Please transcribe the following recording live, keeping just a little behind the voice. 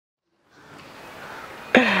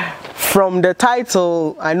From the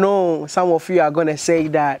title, I know some of you are going to say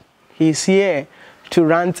that he's here to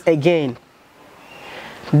rant again.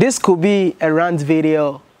 This could be a rant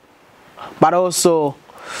video, but also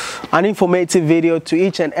an informative video to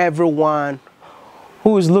each and everyone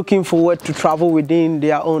who is looking forward to travel within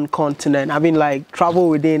their own continent. I mean, like, travel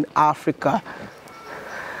within Africa.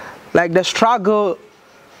 Like, the struggle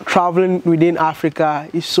traveling within Africa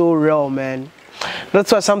is so real, man.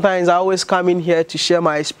 That's why sometimes I always come in here to share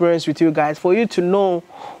my experience with you guys, for you to know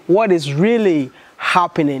what is really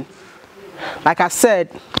happening. Like I said,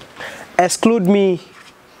 exclude me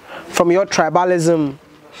from your tribalism,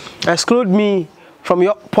 exclude me from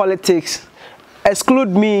your politics, exclude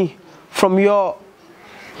me from your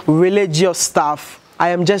religious stuff. I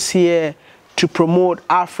am just here to promote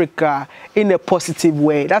Africa in a positive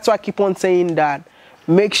way. That's why I keep on saying that.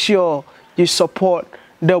 Make sure you support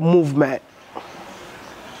the movement.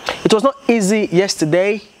 It was not easy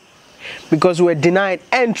yesterday because we were denied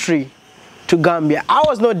entry to Gambia. I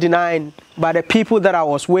was not denied, but the people that I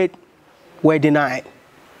was with were denied.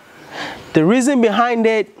 The reason behind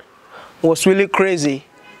it was really crazy.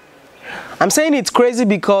 I'm saying it's crazy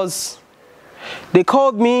because they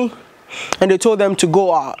called me and they told them to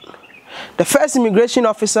go out. The first immigration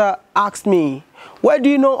officer asked me, "Where do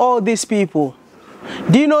you know all these people?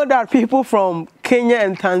 Do you know that people from Kenya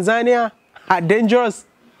and Tanzania are dangerous?"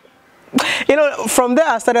 You know, from there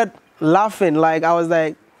I started laughing. Like, I was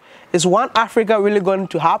like, is one Africa really going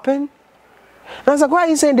to happen? And I was like, why are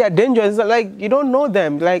you saying they're dangerous? Like, you don't know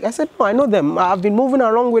them. Like, I said, no, I know them. I've been moving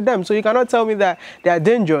along with them, so you cannot tell me that they are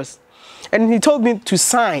dangerous. And he told me to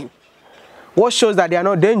sign what shows that they are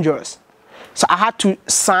not dangerous. So I had to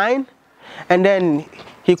sign, and then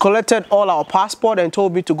he collected all our passport and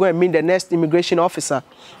told me to go and meet the next immigration officer.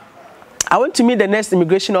 I went to meet the next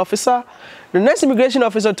immigration officer. The next immigration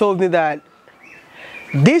officer told me that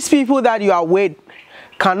these people that you are with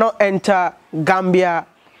cannot enter Gambia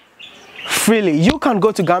freely. You can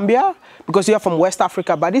go to Gambia because you are from West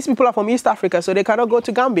Africa, but these people are from East Africa, so they cannot go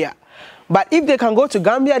to Gambia. But if they can go to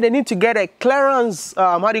Gambia, they need to get a clearance,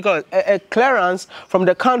 how do you call it? A clearance from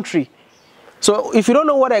the country. So if you don't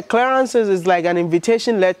know what a clearance is, it's like an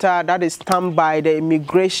invitation letter that is stamped by the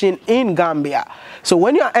immigration in Gambia. So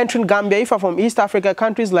when you are entering Gambia, if you're from East Africa,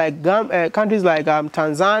 countries like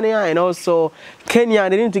Tanzania and also Kenya,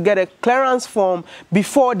 they need to get a clearance form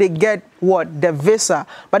before they get what? The visa.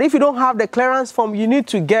 But if you don't have the clearance form, you need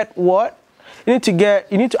to get what? You need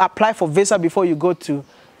to apply for visa before you go to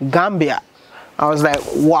Gambia. I was like,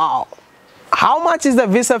 wow. How much is the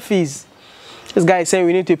visa fees? This guy is saying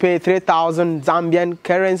we need to pay 3,000 Zambian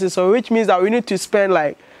currency, so which means that we need to spend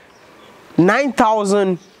like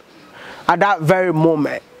 9,000 at that very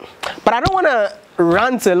moment. But I don't want to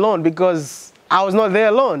rant alone because I was not there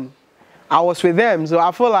alone. I was with them, so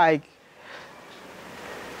I feel like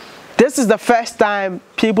this is the first time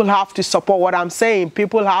people have to support what I'm saying.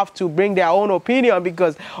 People have to bring their own opinion,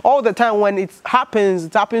 because all the time when it happens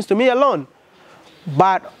to me alone.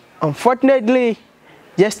 But unfortunately,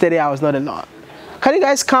 yesterday I was not alone. Can you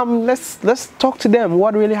guys come? Let's talk to them.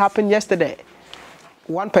 What really happened yesterday?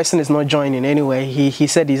 One person is not joining anyway. He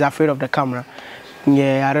said he's afraid of the camera.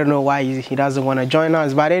 Yeah, I don't know why he doesn't want to join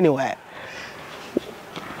us. But anyway,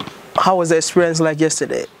 how was the experience like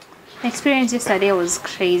yesterday? The experience yesterday was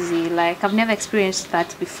crazy. Like, I've never experienced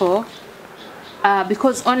that before.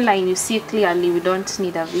 Because online you see clearly we don't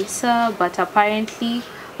need a visa, but apparently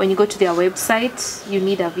when you go to their website you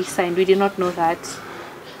need a visa, and we did not know that.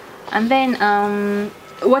 And then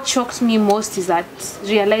what shocked me most is that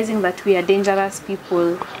realizing that we are dangerous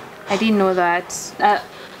people. I didn't know that.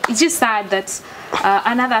 It's just sad that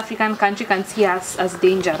another African country can see us as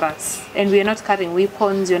dangerous, and we are not carrying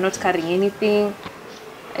weapons, we are not carrying anything.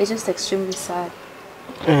 It's just extremely sad.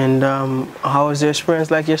 And how was your experience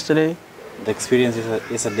like yesterday? The experience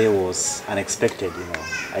yesterday was unexpected, you know.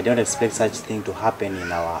 I don't expect such thing to happen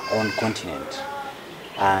in our own continent.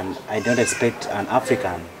 And I don't expect an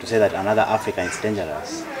African to say that another African is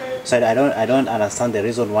dangerous. So I don't understand the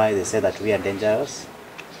reason why they say that we are dangerous.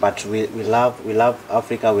 But we love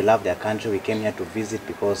Africa, we love their country. We came here to visit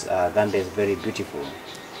because Gambia is very beautiful.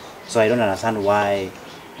 So I don't understand why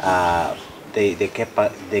they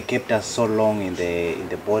kept us so long in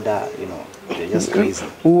the border. You know, they're just crazy.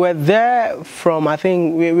 We were there from, I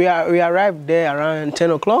think we arrived there around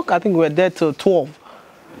 10 o'clock. I think we were there till 12.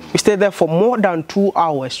 We stayed there for more than 2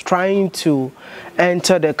 hours trying to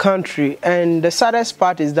enter the country. And the saddest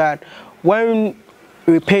part is that when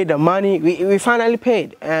we paid the money, we finally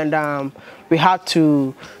paid. And we had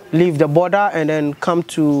to leave the border and then come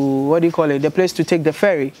to, what do you call it, the place to take the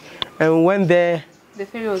ferry. And we went there. The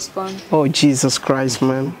ferry was gone. Oh, Jesus Christ,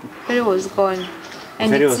 man. Ferry was gone.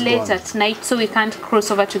 And it's late at night, so we can't cross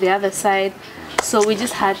over to the other side. So we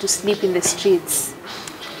just had to sleep in the streets.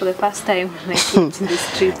 For the first time, I slept in the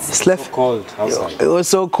streets. It was so cold outside. It was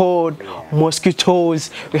so cold. Yeah. Mosquitoes.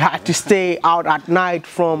 We had to stay out at night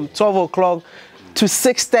from 12 o'clock to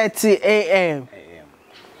 6:30 a.m.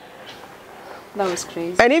 That was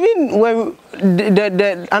crazy. And even when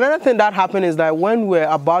another thing that happened is that when we're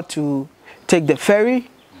about to take the ferry,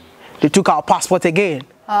 they took our passport again.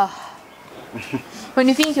 When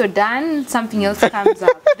you think you're done, something else comes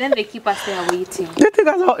up. Then they keep us there waiting.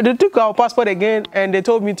 They took our passport again, and they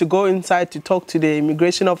told me to go inside to talk to the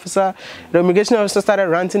immigration officer. The immigration officer started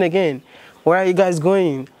ranting again. Where are you guys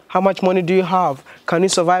going? How much money do you have? Can you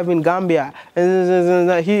survive in Gambia?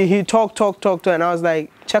 And he talked, and I was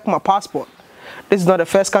like, check my passport. This is not the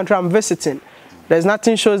first country I'm visiting. There's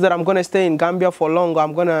nothing shows that I'm going to stay in Gambia for long.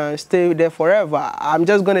 I'm going to stay there forever. I'm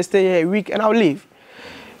just going to stay here a week and I'll leave.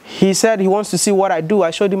 He said he wants to see what I do.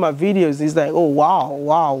 I showed him my videos. He's like, oh,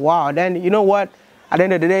 wow. Then, you know what? At the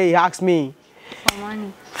end of the day, he asked me. For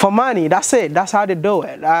money. For money. That's it. That's how they do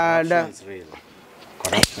it. Corruption is real.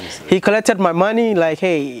 Corruption is real. He collected my money like,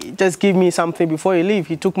 hey, just give me something before you leave.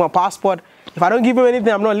 He took my passport. If I don't give him anything,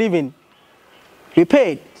 I'm not leaving. We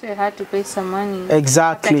paid. So you had to pay some money.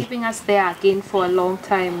 Exactly. After keeping us there again for a long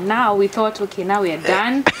time. Now we thought, okay, now we are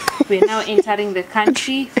done. We're now entering the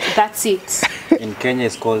country. That's it. In Kenya,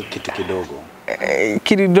 it's called Kitukidogo.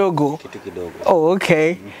 Kitukidogo. Oh,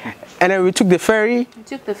 okay. And then we took the ferry. We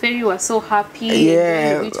took the ferry. We were so happy.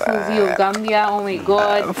 Yeah. The beautiful view of Gambia. Oh my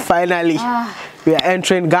God. Finally, we are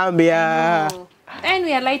entering Gambia. And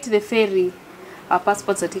we alight to the ferry. Our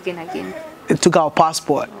passports are taken again. They took our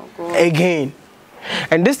passport again.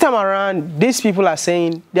 And this time around, these people are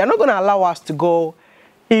saying they're not going to allow us to go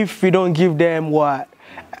if we don't give them what?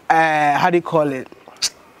 How do you call it?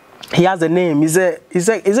 He has a name. Is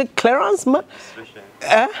it clearance?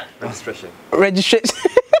 Registration. Registration.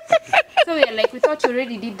 So we thought you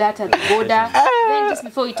already did that at the border. Then just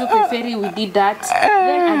before we took the ferry, we did that.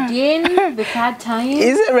 Then again, the third time.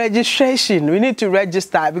 Is it registration? We need to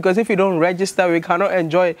register, because if you don't register, we cannot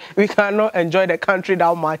enjoy the country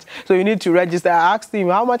that much. So you need to register. I asked him,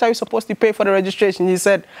 how much are you supposed to pay for the registration? He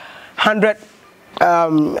said, 100.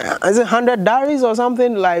 Is it $100 or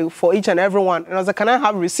something, like for each and every one? And I was like, can I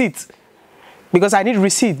have receipts? Because I need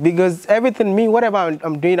receipt, because everything, whatever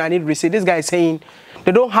I'm doing, I need receipt. This guy is saying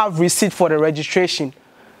they don't have receipt for the registration.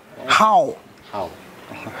 How?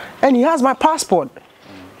 And he has my passport.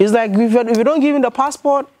 He's like, if you don't give him the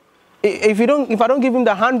passport, if I don't give him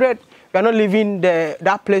the 100, we're not leaving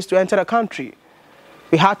that place to enter the country.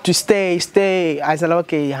 We had to stay. I said,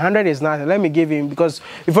 okay, 100 is nothing. Let me give him, because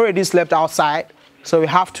we've already slept outside, so we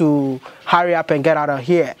have to hurry up and get out of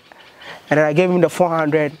here. And then I gave him the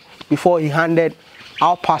 400 before he handed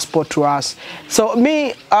our passport to us. So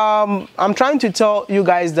me, I'm trying to tell you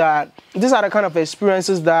guys that these are the kind of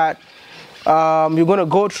experiences that you're going to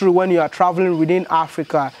go through when you are traveling within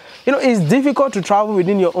Africa. You know, it's difficult to travel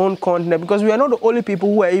within your own continent, because we are not the only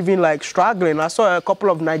people who are even like struggling. I saw a couple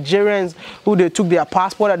of Nigerians who they took their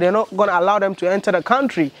passport and they're not going to allow them to enter the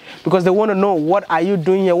country, because they want to know, what are you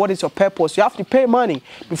doing here? What is your purpose? You have to pay money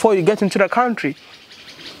before you get into the country.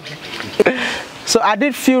 So I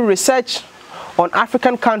did few research on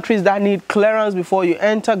African countries that need clearance before you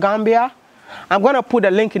enter Gambia. I'm going to put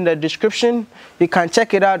a link in the description. You can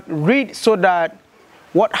check it out, read, so that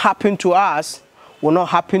what happened to us will not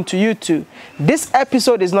happen to you too. This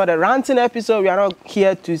episode is not a ranting episode. We are not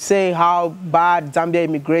here to say how bad Zambia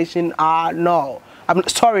immigration are. No. I'm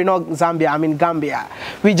sorry, not Zambia, I mean Gambia.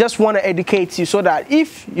 We just want to educate you so that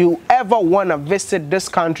if you ever want to visit this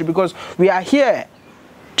country, because we are here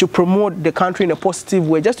to promote the country in a positive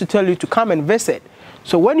way, just to tell you to come and visit.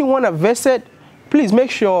 So when you want to visit, please make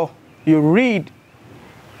sure you read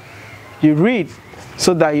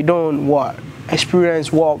so that you don't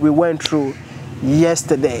experience what we went through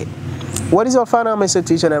yesterday. What is your final message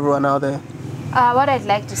to each and everyone out there? What I'd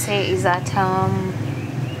like to say is that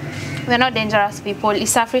we're not dangerous people.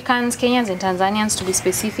 East Africans, Kenyans and Tanzanians, to be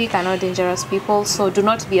specific, are not dangerous people. So do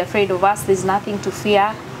not be afraid of us. There's nothing to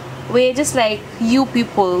fear. We're just like you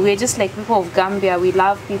people. We're just like people of Gambia. We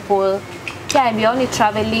love people. Yeah, and we're only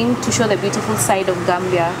traveling to show the beautiful side of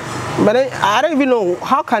Gambia. But I don't even know,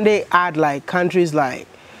 how can they add like countries like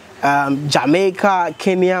Jamaica,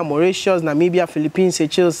 Kenya, Mauritius, Namibia, Philippines,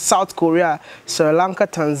 Seychelles, South Korea, Sri Lanka,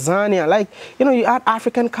 Tanzania. Like, you know, you add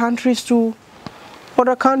African countries to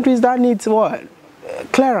other countries that needs what?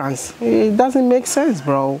 Clearance. It doesn't make sense,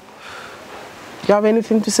 bro. You have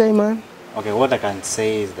anything to say, man? Okay, what I can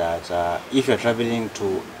say is that if you're traveling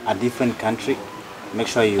to a different country, make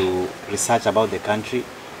sure you research about the country,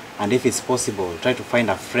 and if it's possible, try to find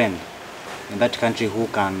a friend in that country who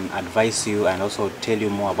can advise you and also tell you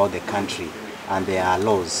more about the country and their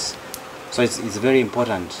laws. So it's very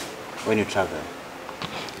important when you travel.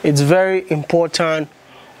 It's very important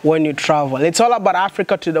when you travel. It's all about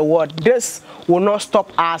Africa to the world. This will not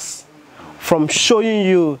stop us from showing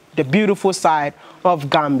you the beautiful side of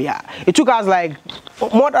Gambia. It took us like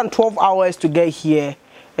more than 12 hours to get here,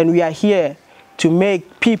 and we are here to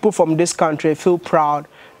make people from this country feel proud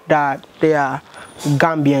that they are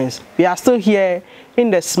Gambians. We are still here in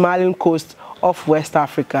the smiling coast of West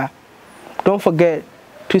Africa. Don't forget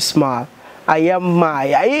to smile. I am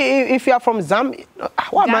Maya. If you are from Zambia,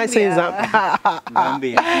 what am I saying?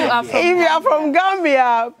 Gambia. If you are from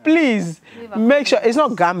Gambia, please make sure it's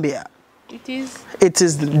not Gambia. It is. It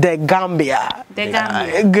is the Gambia. The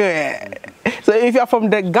Gambia. Good. So if you are from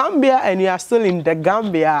the Gambia and you are still in the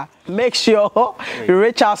Gambia, make sure you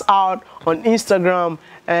reach us out on Instagram,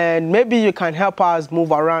 and maybe you can help us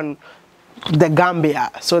move around the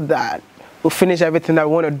Gambia so that we'll finish everything that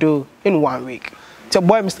we want to do in 1 week. It's your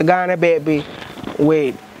boy, Mr. Ghana, baby,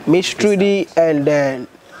 with Miss Trudy and then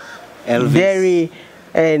Derry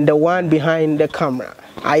and the one behind the camera.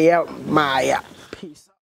 I am Maya. Peace.